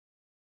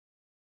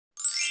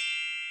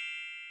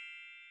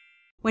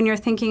When you're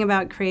thinking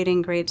about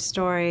creating great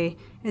story,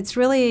 it's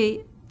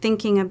really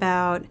thinking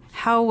about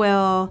how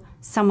will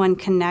someone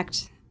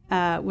connect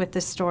with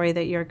the story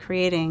that you're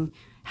creating.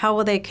 How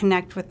will they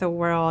connect with the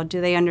world? Do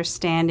they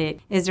understand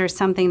it? Is there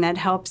something that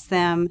helps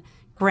them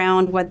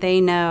ground what they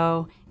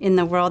know in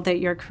the world that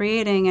you're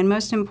creating? And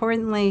most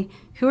importantly,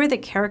 who are the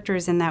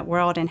characters in that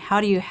world, and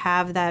how do you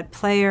have that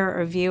player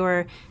or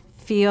viewer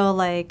feel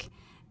like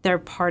they're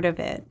part of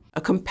it?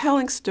 A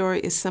compelling story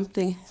is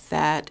something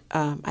that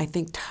I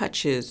think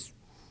touches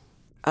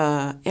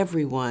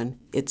everyone.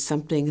 It's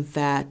something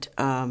that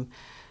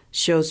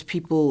shows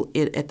people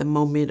at the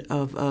moment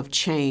of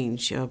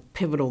change, of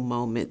pivotal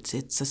moments.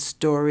 It's a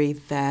story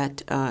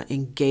that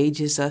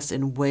engages us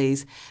in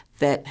ways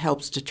that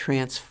helps to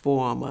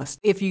transform us.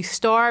 If you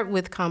start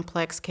with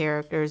complex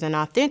characters and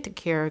authentic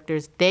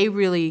characters, they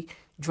really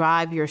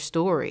drive your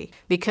story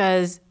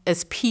because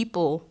as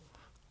people,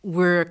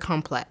 we're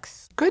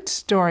complex. Good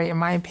story, in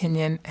my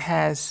opinion,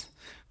 has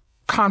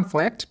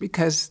conflict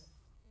because,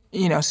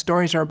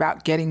 stories are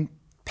about getting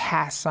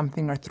past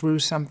something or through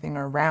something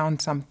or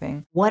around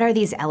something. What are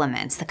these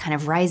elements, the kind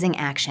of rising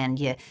action,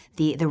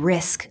 the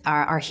risk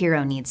our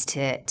hero needs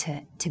to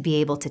be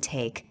able to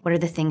take? What are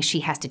the things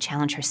she has to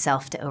challenge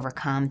herself to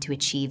overcome to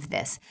achieve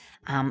this?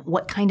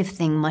 What kind of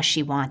thing must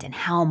she want, and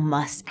how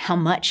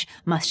much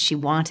must she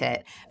want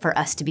it for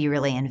us to be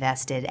really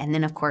invested? And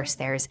then, of course,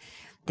 there's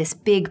this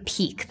big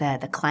peak,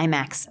 the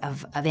climax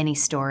of any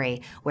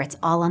story where it's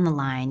all on the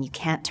line, you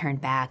can't turn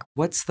back.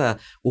 What's going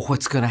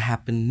to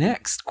happen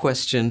next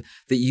question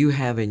that you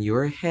have in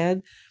your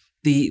head?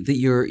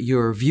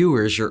 Your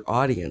viewers, your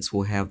audience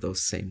will have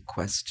those same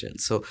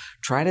questions. So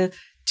try to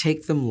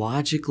take them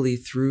logically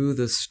through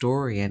the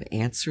story and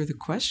answer the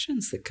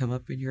questions that come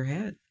up in your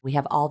head. We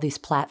have all these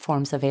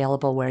platforms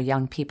available where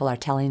young people are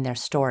telling their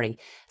story.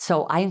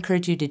 So I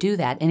encourage you to do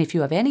that. And if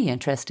you have any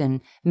interest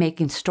in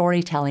making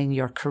storytelling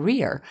your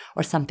career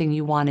or something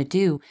you want to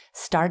do,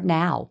 start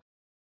now.